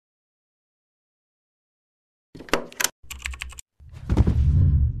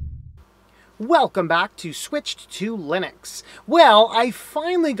Welcome back to Switched to Linux. Well, I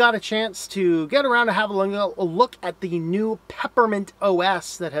finally got a chance to get around to have a look at the new Peppermint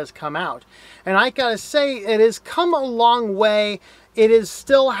OS that has come out. And I gotta say, it has come a long way.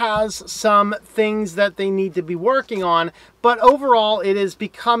 Still has some things that they need to be working on, but overall it is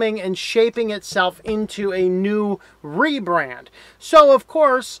becoming and shaping itself into a new rebrand. So, of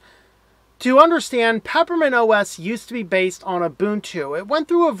course, to understand, Peppermint OS used to be based on Ubuntu. It went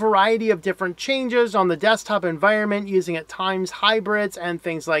through a variety of different changes on the desktop environment, using at times hybrids and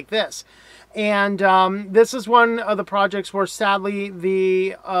things like this. And this is one of the projects where sadly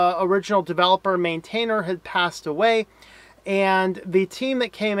the original developer maintainer had passed away. And the team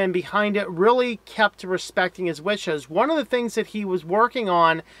that came in behind it really kept respecting his wishes. One of the things that he was working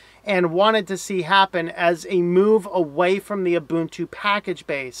on and wanted to see happen as a move away from the Ubuntu package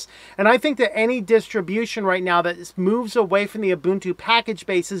base. And I think that any distribution right now that moves away from the Ubuntu package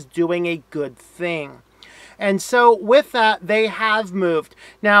base is doing a good thing. And so with that, they have moved.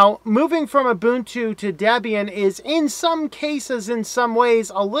 Now, moving from Ubuntu to Debian is in some cases, in some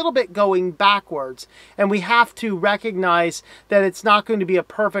ways, a little bit going backwards. And we have to recognize that it's not going to be a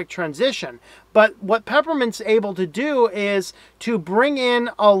perfect transition. But what Peppermint's able to do is to bring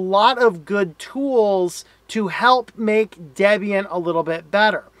in a lot of good tools to help make Debian a little bit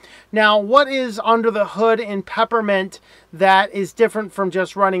better. Now, what is under the hood in Peppermint that is different from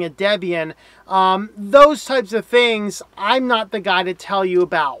just running a Debian? Those types of things, I'm not the guy to tell you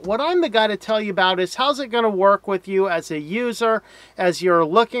about. What I'm the guy to tell you about is how's it going to work with you as a user, as you're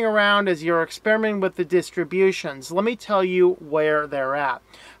looking around, as you're experimenting with the distributions. Let me tell you where they're at.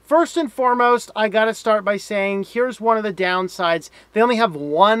 First and foremost, I got to start by saying here's one of the downsides. They only have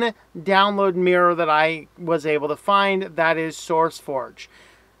one download mirror that I was able to find. That is SourceForge.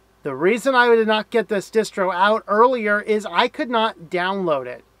 The reason I did not get this distro out earlier is I could not download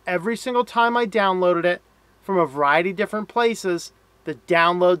it. Every single time I downloaded it from a variety of different places, the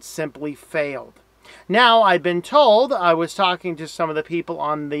download simply failed. Now, I've been told, I was talking to some of the people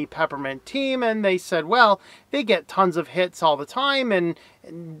on the Peppermint team, and they said, well, they get tons of hits all the time and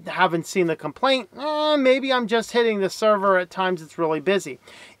haven't seen the complaint. Maybe I'm just hitting the server at times it's really busy.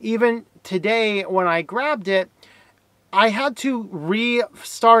 Even today, when I grabbed it, I had to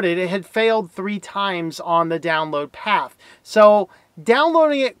restart it. It had failed 3 times on the download path. So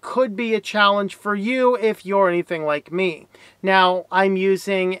downloading it could be a challenge for you if you're anything like me. Now, I'm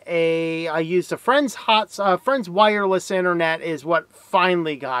using I used a friend's wireless internet is what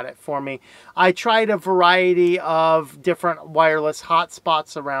finally got it for me. I tried a variety of different wireless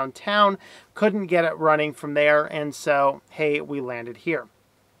hotspots around town, couldn't get it running from there, and so, hey, we landed here.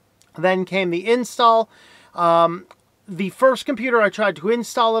 Then came the install. The first computer I tried to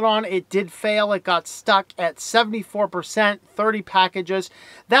install it on, it did fail. It got stuck at 74%, 30 packages.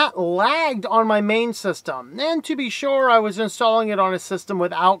 That lagged on my main system. And to be sure, I was installing it on a system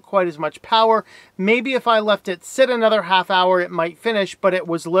without quite as much power. Maybe if I left it sit another half hour, it might finish, but it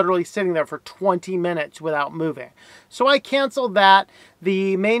was literally sitting there for 20 minutes without moving. So I canceled that.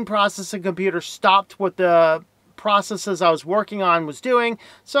 The main processing computer stopped what the processes I was working on was doing,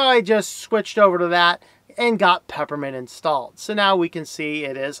 so I just switched over to that and got Peppermint installed. So now we can see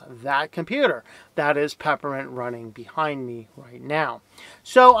it is that computer. That is Peppermint running behind me right now.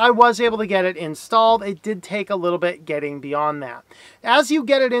 So I was able to get it installed. It did take a little bit getting beyond that. As you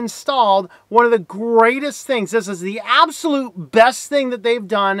get it installed, one of the greatest things, this is the absolute best thing that they've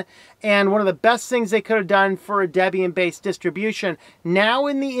done, and one of the best things they could have done for a Debian-based distribution. Now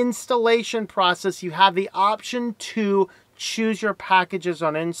in the installation process, you have the option to choose your packages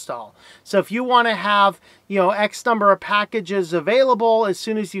on install. So if you want to have, X number of packages available as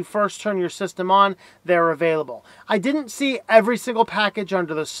soon as you first turn your system on, they're available. I didn't see every single package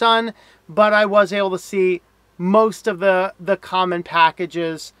under the sun, but I was able to see most of the common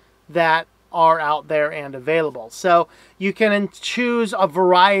packages that are out there and available. So you can choose a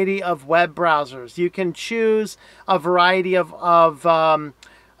variety of web browsers. You can choose a variety of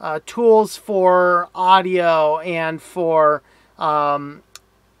tools for audio and for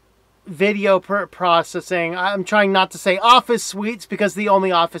video processing. I'm trying not to say Office suites because the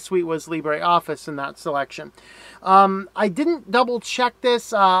only Office suite was LibreOffice in that selection. I didn't double check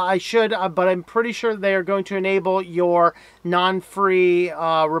this. I should, but I'm pretty sure they are going to enable your non-free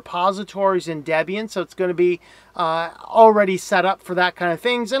repositories in Debian. So it's going to be already set up for that kind of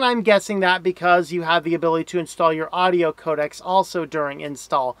things. And I'm guessing that because you have the ability to install your audio codecs also during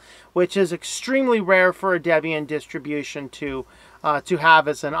install, which is extremely rare for a Debian distribution to have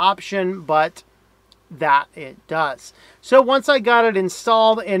as an option, but that it does. So once I got it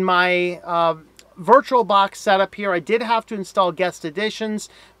installed in my VirtualBox setup here. I did have to install guest editions.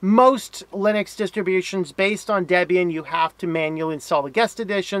 Most Linux distributions based on Debian, you have to manually install the guest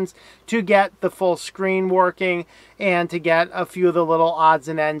editions to get the full screen working and to get a few of the little odds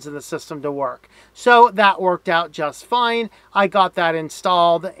and ends of the system to work. So that worked out just fine. I got that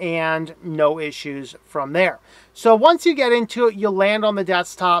installed and no issues from there. So once you get into it, you land on the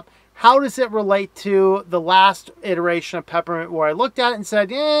desktop. How does it relate to the last iteration of Peppermint where I looked at it and said,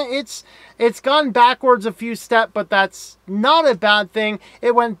 it's gone backwards a few steps, but that's not a bad thing.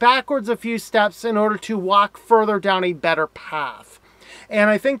 It went backwards a few steps in order to walk further down a better path.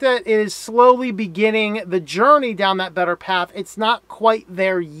 And I think that it is slowly beginning the journey down that better path. It's not quite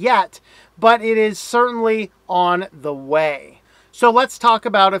there yet, but it is certainly on the way. So let's talk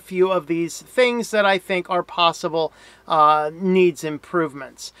about a few of these things that I think are possible needs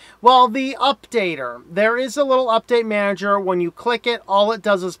improvements. Well, the updater. There is a little update manager. When you click it, all it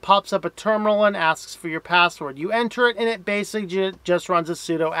does is pops up a terminal and asks for your password. You enter it and it basically just runs a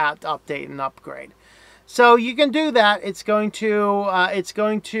sudo apt update and upgrade. So you can do that. It's going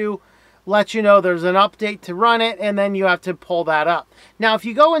to let you know there's an update to run it, and then you have to pull that up. Now, if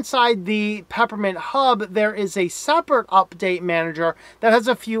you go inside the Peppermint Hub, there is a separate update manager that has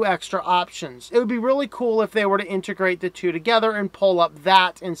a few extra options. It would be really cool if they were to integrate the two together and pull up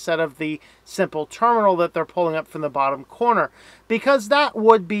that instead of the simple terminal that they're pulling up from the bottom corner, because that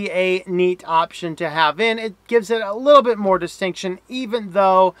would be a neat option to have in. It gives it a little bit more distinction, even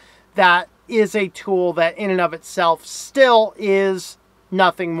though that is a tool that in and of itself still is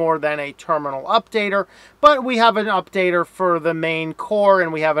nothing more than a terminal updater, but we have an updater for the main core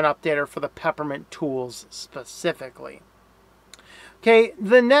and we have an updater for the Peppermint tools specifically. Okay,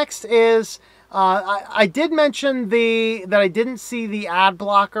 the next is, I did mention that I didn't see the ad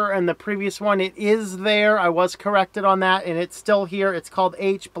blocker in the previous one. It is there. I was corrected on that and it's still here. It's called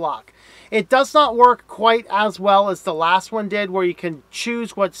HBlock. It does not work quite as well as the last one did, where you can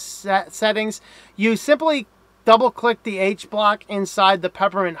choose what settings. You simply double-click the HBlock inside the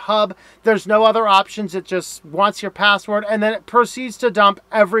Peppermint Hub. There's no other options. It just wants your password, and then it proceeds to dump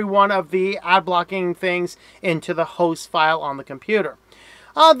every one of the ad blocking things into the host file on the computer.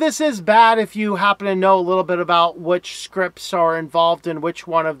 This is bad if you happen to know a little bit about which scripts are involved in which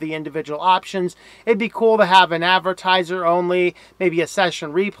one of the individual options. It'd be cool to have an advertiser only, maybe a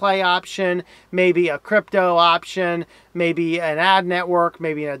session replay option, maybe a crypto option, maybe an ad network,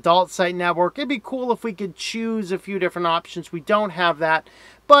 maybe an adult site network. It'd be cool if we could choose a few different options. We don't have that,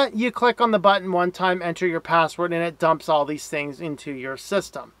 but you click on the button one time, enter your password, and it dumps all these things into your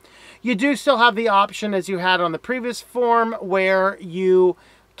system. You do still have the option, as you had on the previous form, where you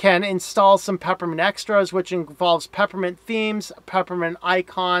can install some Peppermint extras, which involves Peppermint themes, Peppermint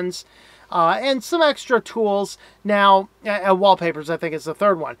icons, and some extra tools. Now, wallpapers, I think, is the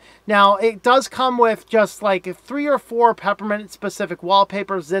third one. Now, it does come with just like 3 or 4 Peppermint-specific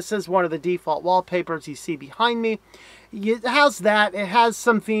wallpapers. This is one of the default wallpapers you see behind me. It has that. It has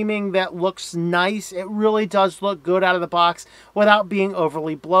some theming that looks nice. It really does look good out of the box without being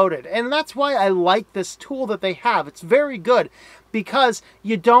overly bloated. And that's why I like this tool that they have. It's very good because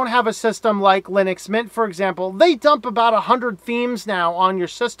you don't have a system like Linux Mint, for example. They dump about 100 themes now on your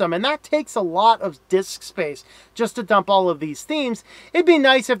system, and that takes a lot of disk space just to dump all of these themes. It'd be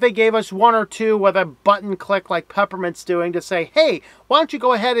nice if they gave us 1 or 2 with a button click like Peppermint's doing to say, hey, why don't you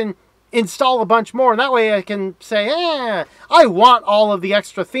go ahead and install a bunch more, and that way I can say, I want all of the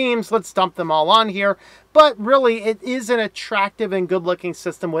extra themes, let's dump them all on here. But really, it is an attractive and good-looking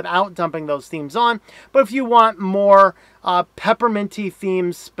system without dumping those themes on. But if you want more Pepperminty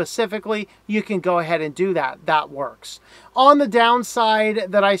themes specifically, you can go ahead and do that. That works. On the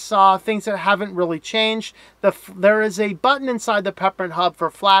downside that I saw, things that haven't really changed, there is a button inside the Peppermint Hub for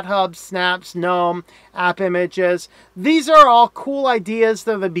flat hubs, snaps, GNOME, app images. These are all cool ideas.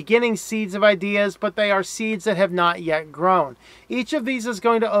 They're the beginning seeds of ideas, but they are seeds that have not yet grown. Each of these is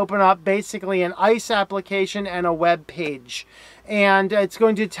going to open up basically an ICE application and a web page, and it's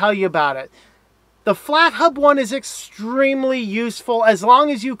going to tell you about it. The Flat Hub one is extremely useful as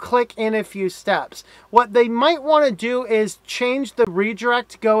long as you click in a few steps. What they might want to do is change the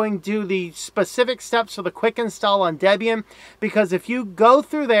redirect going to the specific steps for the quick install on Debian, because if you go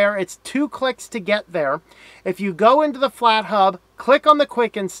through there, it's 2 clicks to get there. If you go into the Flat Hub, click on the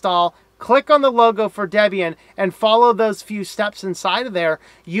quick install, click on the logo for Debian, and follow those few steps inside of there,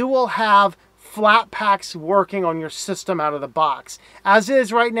 you will have Flatpaks working on your system out of the box. As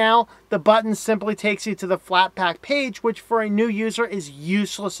is right now, the button simply takes you to the Flatpak page, which for a new user is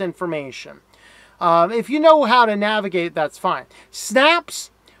useless information. If you know how to navigate, that's fine.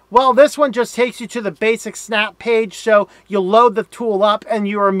 Snaps, Well, this one just takes you to the basic snap page, so you load the tool up and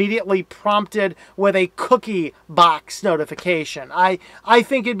you're immediately prompted with a cookie box notification. I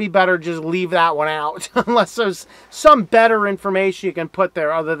think it'd be better to just leave that one out, unless there's some better information you can put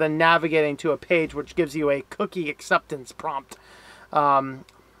there other than navigating to a page which gives you a cookie acceptance prompt.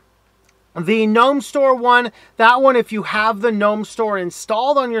 The GNOME Store one, that one, if you have the GNOME Store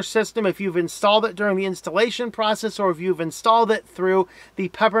installed on your system, if you've installed it during the installation process, or if you've installed it through the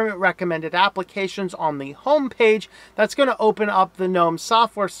Peppermint recommended applications on the home page, that's going to open up the GNOME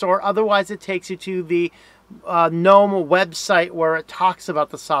Software Store. Otherwise, it takes you to the GNOME website where it talks about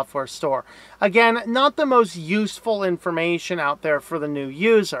the software store. Again, not the most useful information out there for the new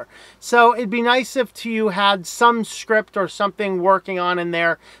user. So it'd be nice if you had some script or something working on in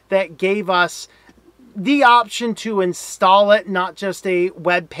there that gave us the option to install it, not just a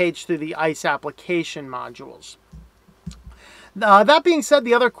web page through the ICE application modules. That being said,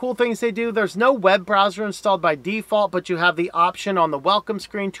 the other cool things they do, there's no web browser installed by default, but you have the option on the welcome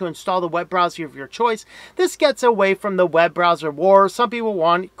screen to install the web browser of your choice. This gets away from the web browser wars. Some people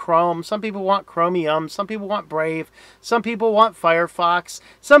want Chrome, some people want Chromium, some people want Brave, some people want Firefox,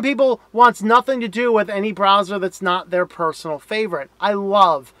 some people wants nothing to do with any browser that's not their personal favorite. I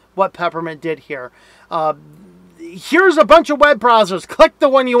love what Peppermint did here. Here's a bunch of web browsers. Click the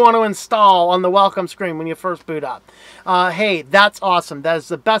one you want to install on the welcome screen when you first boot up. Hey, that's awesome. That is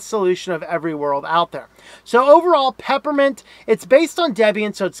the best solution of every world out there. So overall, Peppermint, it's based on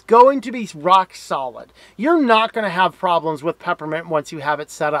Debian, so it's going to be rock solid. You're not going to have problems with Peppermint once you have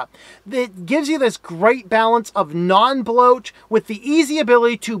it set up. It gives you this great balance of non-bloat with the easy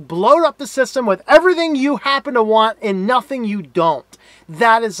ability to bloat up the system with everything you happen to want and nothing you don't.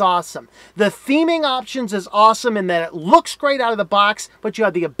 That is awesome. The theming options is awesome in that it looks great out of the box, but you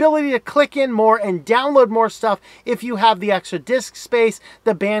have the ability to click in more and download more stuff if you have the extra disk space,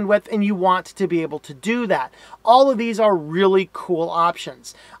 the bandwidth, and you want to be able to do that. All of these are really cool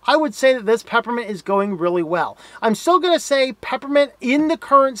options. I would say that this Peppermint is going really well. I'm still going to say Peppermint in the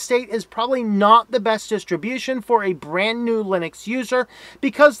current state is probably not the best distribution for a brand new Linux user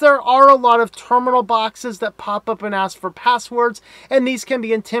because there are a lot of terminal boxes that pop up and ask for passwords, and these can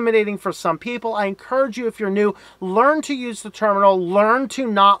be intimidating for some people. I encourage you, if you're new, learn to use the terminal, learn to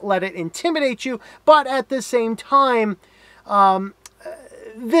not let it intimidate you, but at the same time,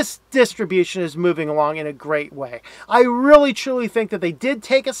 this distribution is moving along in a great way. I really truly think that they did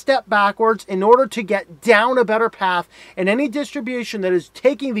take a step backwards in order to get down a better path, and any distribution that is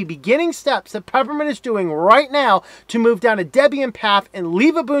taking the beginning steps that Peppermint is doing right now to move down a Debian path and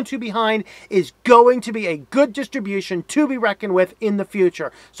leave Ubuntu behind is going to be a good distribution to be reckoned with in the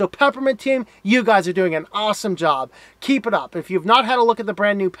future. So Peppermint team, you guys are doing an awesome job. Keep it up. If you've not had a look at the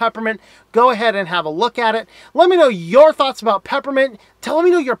brand new Peppermint, go ahead and have a look at it. Let me know your thoughts about Peppermint. Tell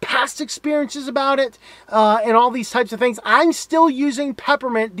me your past experiences about it and all these types of things. I'm still using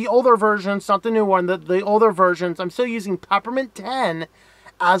Peppermint, the older versions, not the new one, the older versions. I'm still using Peppermint 10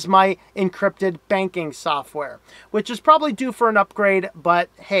 as my encrypted banking software, which is probably due for an upgrade, but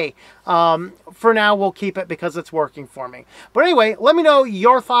hey, for now we'll keep it because it's working for me. But anyway, let me know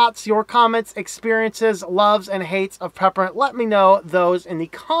your thoughts, your comments, experiences, loves, and hates of Peppermint. Let me know those in the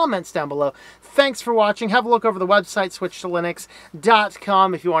comments down below. Thanks for watching. Have a look over the website,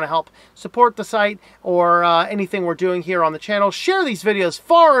 switchedtolinux.com, if you want to help support the site or anything we're doing here on the channel. Share these videos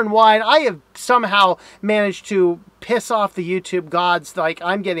far and wide. I have somehow managed to piss off the YouTube gods. Like,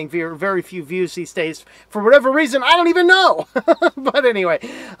 I'm getting very few views these days for whatever reason. I don't even know. But anyway,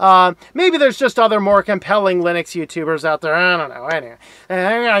 maybe there's just other more compelling Linux YouTubers out there. I don't know.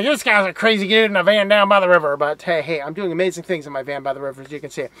 Anyway, this guy's a crazy dude in a van down by the river. But hey, I'm doing amazing things in my van by the river, as you can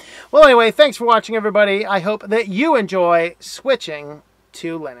see. Well, anyway, thanks for watching, everybody. I hope that you enjoy switching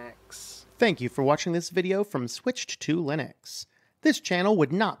to Linux. Thank you for watching this video from Switched to Linux. This channel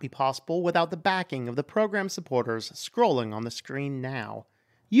would not be possible without the backing of the program supporters scrolling on the screen now.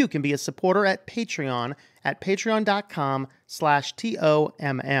 You can be a supporter at Patreon at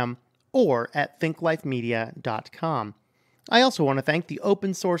patreon.com/TOMM or at thinklifemedia.com. I also want to thank the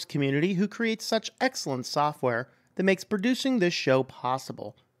open source community who creates such excellent software that makes producing this show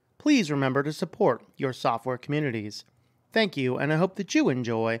possible. Please remember to support your software communities. Thank you, and I hope that you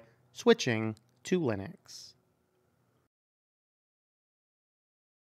enjoy switching to Linux.